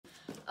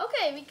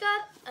Okay, we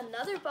got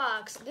another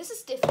box. This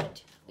is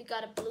different. We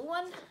got a blue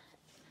one,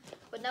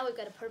 but now we've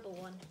got a purple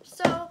one.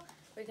 So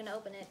we're gonna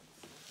open it.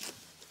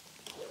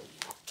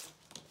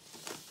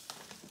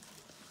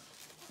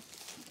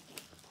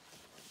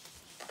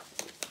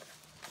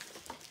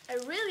 I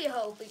really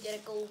hope we get a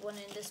gold one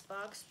in this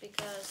box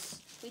because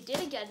we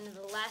didn't get it in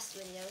the last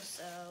video,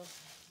 so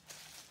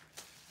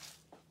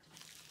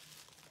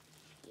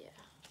yeah.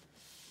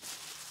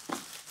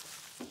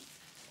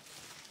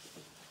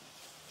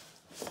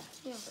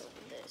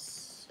 Open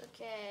this.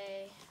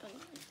 Okay.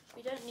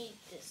 We don't need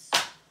this.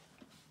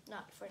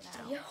 Not for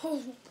now.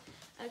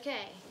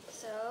 Okay,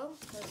 so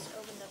let's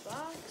open the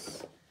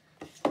box.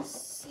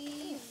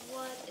 See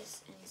what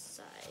is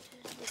inside.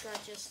 We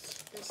got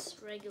just this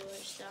regular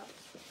stuff.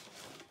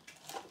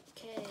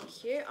 Okay,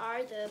 here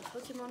are the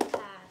Pokemon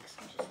packs.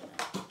 I'm just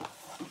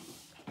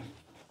gonna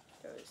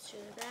throw this to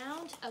the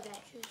ground. Okay.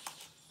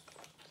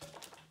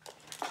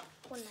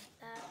 One like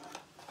that.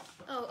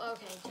 Oh,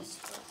 okay,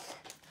 just look.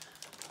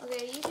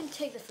 Okay, you can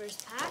take the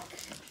first pack.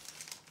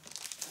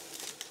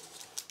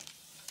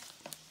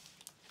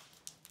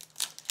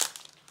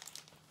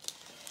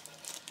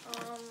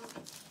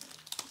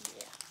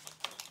 Yeah.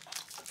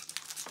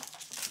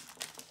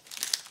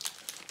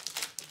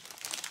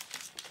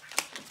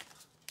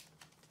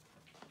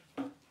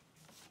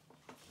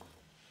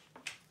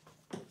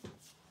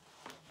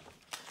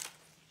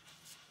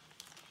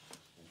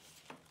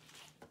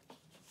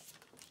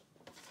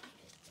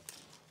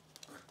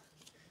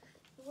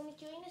 You want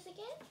to join us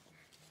again?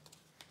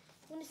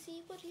 Want to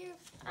see what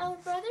our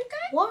brother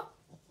got? What?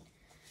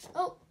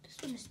 Oh, this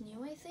one is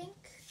new, I think.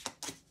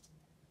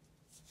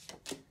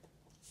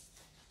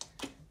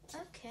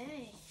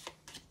 Okay.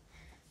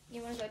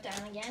 You want to go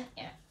down again?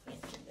 Yeah, we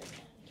have to go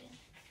down again.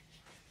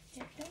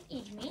 Here, don't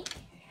eat me.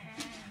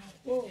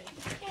 Whoa.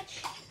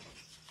 Catch.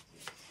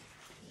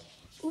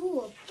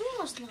 Ooh, a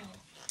boss now.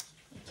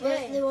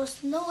 Okay. But there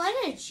was no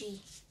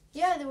energy.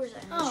 Yeah, there was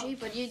energy,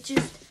 but you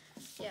just,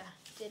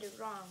 did it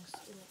wrong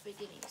in the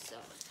beginning. So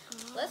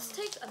let's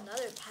take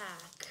another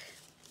pack.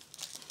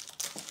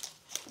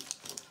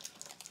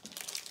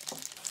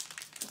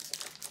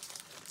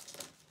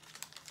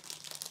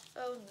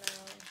 Oh no.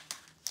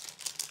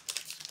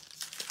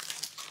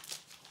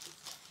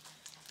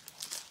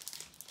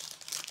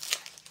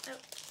 Oh,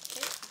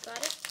 okay, got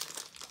it.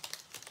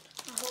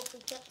 I hope we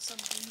get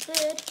something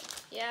good.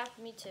 Yeah,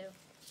 me too.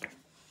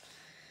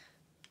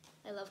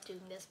 I love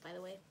doing this, by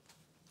the way.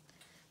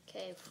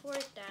 Okay, 4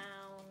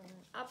 down,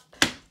 up.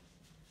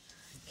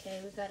 Okay,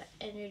 we got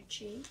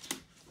energy.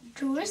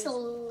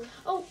 Crystal.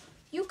 Oh,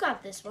 you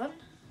got this one,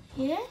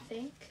 Yeah? I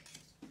think.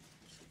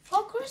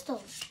 Oh,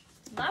 crystals.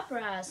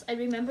 Lapras. I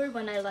remember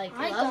when I loved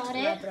got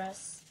it.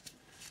 Lapras.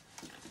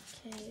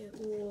 Okay,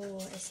 ooh,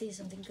 I see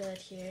something good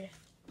here.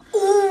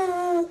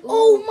 Ooh,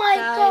 oh my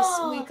guys,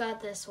 god. we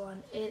got this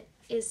one. It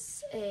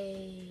is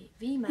a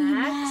Vmax.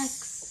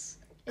 Vmax.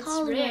 It's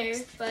Color rare,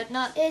 Max. but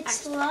not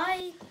It's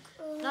like...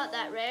 not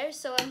that rare,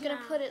 so I'm gonna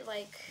Yeah. put it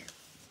like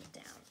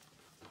down.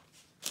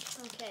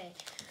 Okay,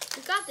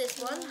 we got this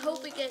one.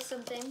 Hope we get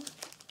something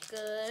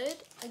good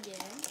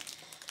again.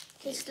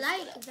 It's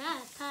like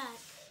that pack.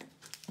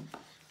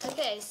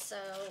 Okay, so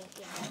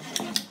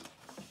yeah.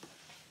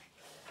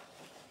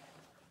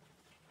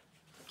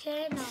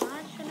 Okay, now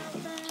I'm gonna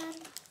open.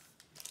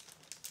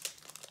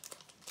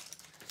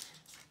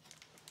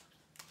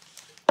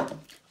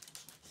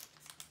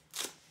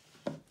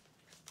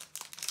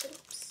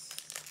 Oops.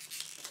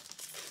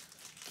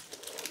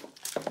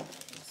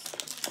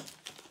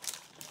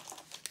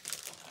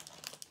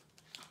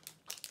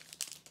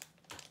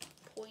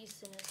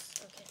 Poisonous.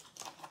 Okay.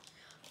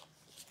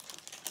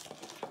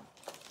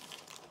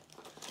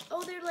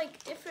 Oh, they're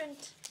like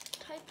different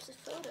types of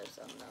photos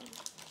on them.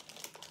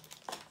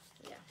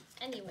 Yeah.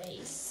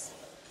 Anyways.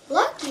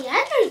 Lucky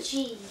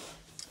energy.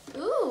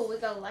 Ooh, we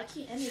got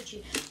lucky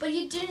energy. But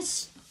you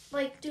didn't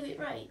like do it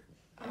right.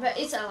 But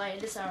it's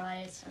alright. It's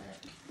alright. It's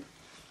alright.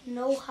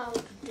 Know how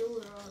to do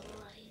it all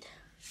right.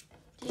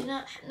 Do you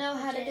not know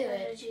how to do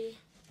it? Energy.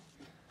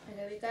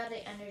 Okay, we got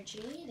the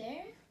energy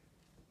there.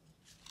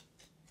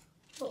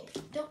 Oh,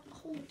 don't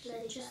hold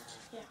it. Just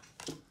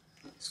yeah.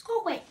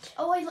 Score quick.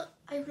 Oh, I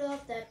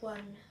love that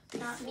one.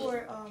 Not me.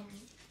 Or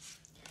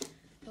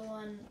the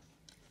one.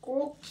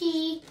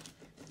 Grookey.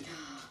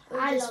 Oh,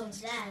 I this love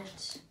one's that.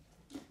 cute.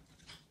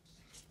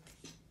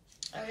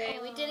 Okay,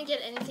 we didn't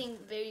get anything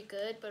very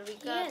good, but we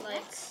got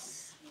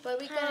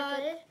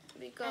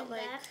we got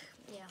like that.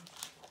 yeah.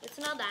 It's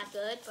not that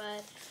good,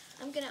 but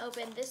I'm gonna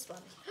open this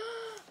one.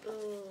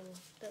 Ooh,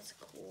 that's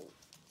cool.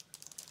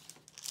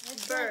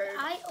 Bird.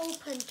 I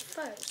opened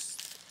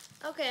first.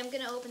 Okay, I'm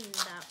gonna open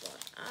that one.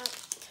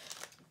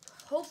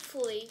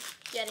 Hopefully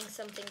getting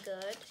something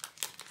good.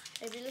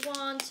 I really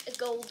want a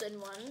golden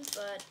one,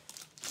 but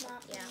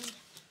Not yeah. me.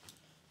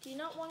 Do you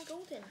not want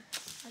golden?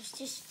 I was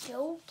just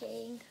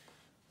joking.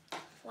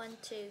 1,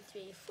 2,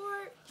 3, 4.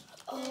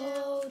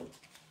 Oh,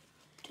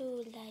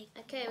 do like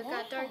Okay, we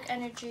got dark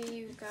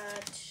energy. We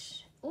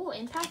got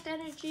impact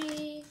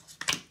energy.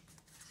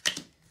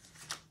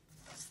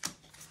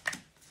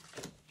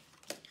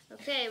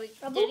 Okay, we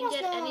didn't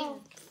get any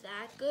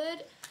that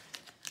good.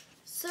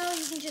 So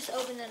you can just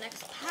open the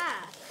next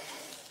pack.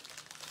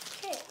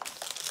 Okay.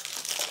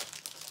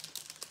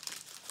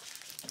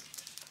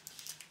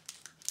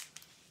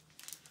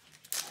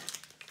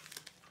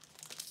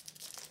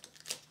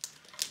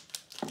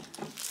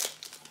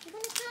 You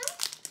wanna come?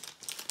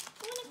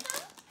 You wanna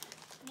come?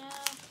 No.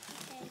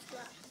 Okay, it's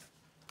locked.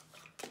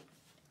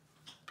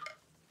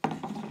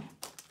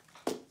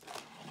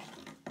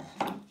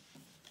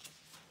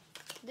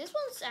 This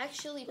one's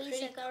actually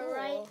pretty cool.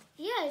 Right.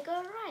 Yeah, I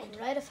got it right.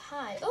 Right of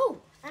high. Oh!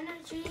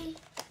 Energy.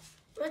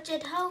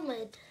 Rigid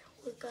helmet.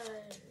 We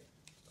got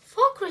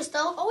 4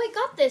 crystal. Oh, I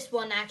got this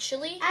one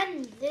actually.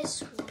 And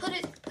this one. Put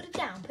it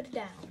down. Put it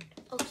down.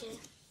 Okay.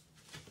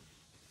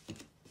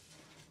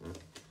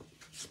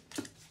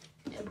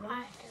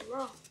 Right,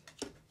 wrong.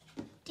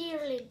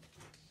 Dearly.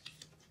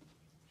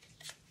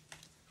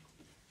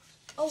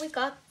 Oh, we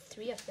got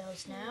 3 of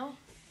those now.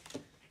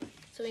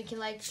 So we can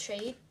like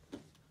trade.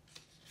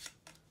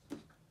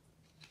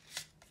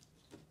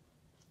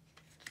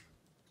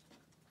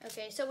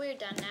 Okay, so we're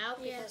done now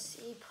because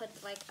he put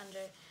like under.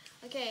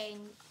 Okay,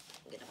 I'm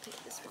gonna pick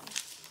this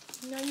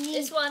one. No need.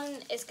 This one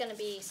is gonna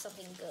be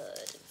something good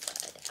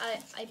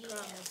inside. I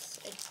promise.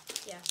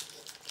 Yeah.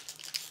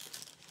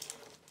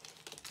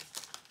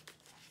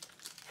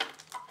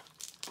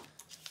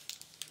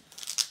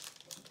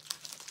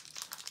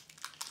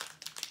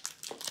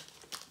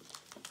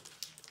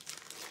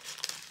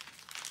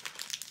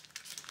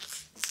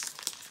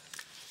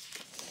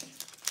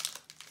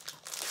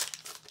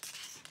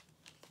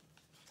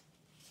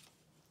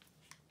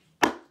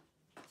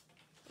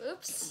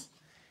 Oops.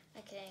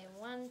 Okay,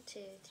 1, 2,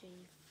 3,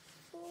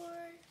 4.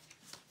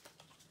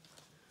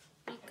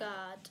 We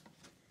got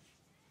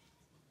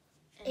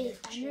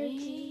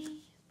energy.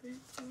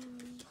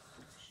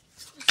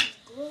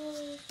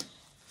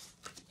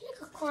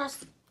 Look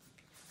across.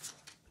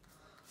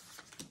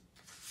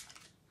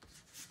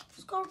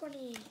 Score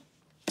bunny.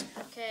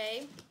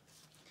 Okay.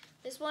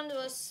 This one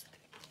was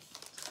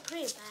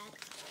Pretty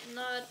bad.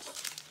 not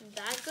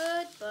that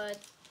good, but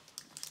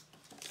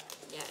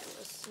yeah, it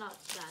was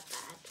not that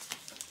bad.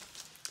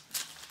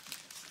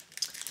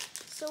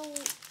 So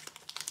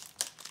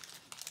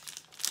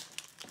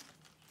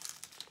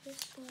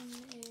this one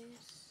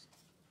is.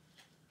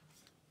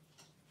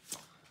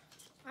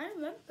 I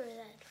remember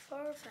that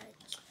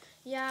firefight.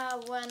 Yeah,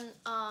 when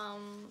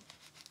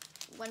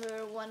we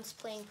were once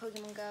playing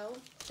Pokemon Go,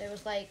 there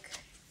was like,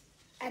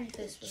 And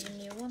this was a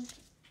new one.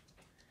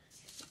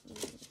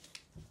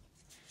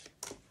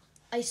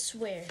 I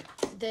swear,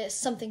 there's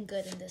something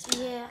good in this.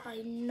 Yeah, I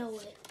know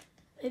it.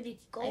 Maybe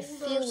gold I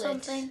feel or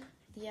something. it.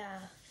 Yeah,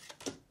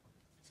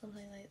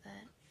 something like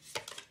that.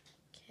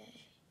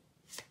 Okay.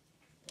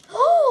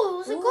 Oh, it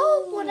was a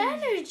gold Ooh, with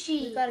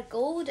energy. We got a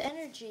gold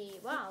energy.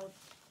 Wow,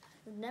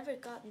 we've never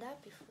gotten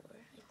that before.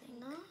 I think.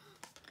 No.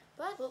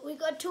 But We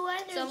got 2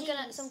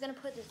 energies. So I'm gonna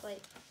put this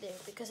like there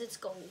because it's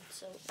gold.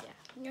 So yeah,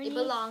 You it need-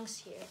 belongs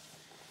here.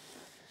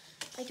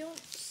 I don't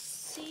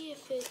see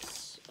if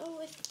it's. Oh,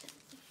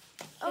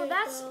 Here you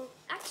that's go.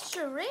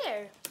 extra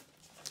rare.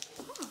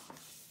 Huh.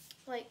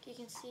 Like you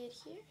can see it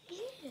here.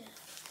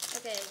 Yeah.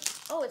 Okay.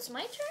 Oh, it's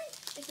my turn.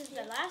 Is this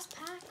the last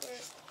pack or?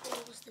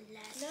 It was the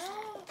last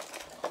No.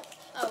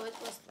 Oh, it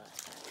was the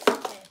last pack.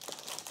 Okay.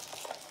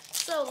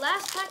 So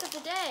last pack of the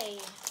day.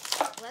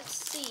 Let's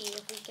see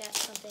if we get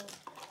something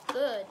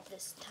good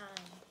this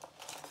time.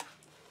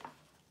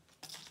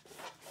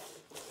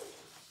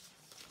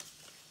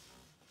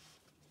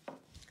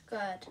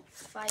 Good.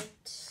 Fight.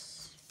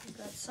 We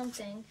got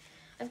something.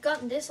 I've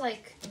gotten this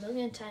like a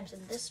million times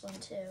in this one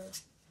too.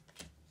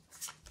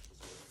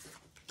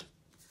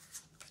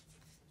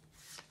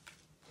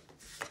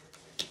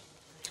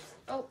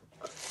 Oh.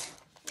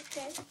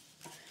 Okay.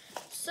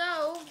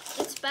 So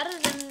it's better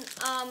than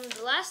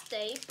the last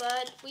day,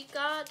 but we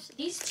got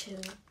these two.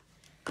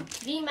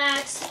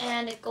 Vmax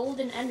and a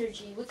golden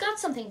energy. We got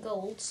something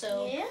gold,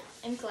 so Yeah.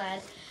 I'm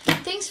glad.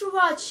 Thanks for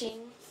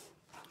watching.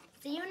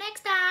 See you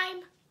next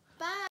time. Bye.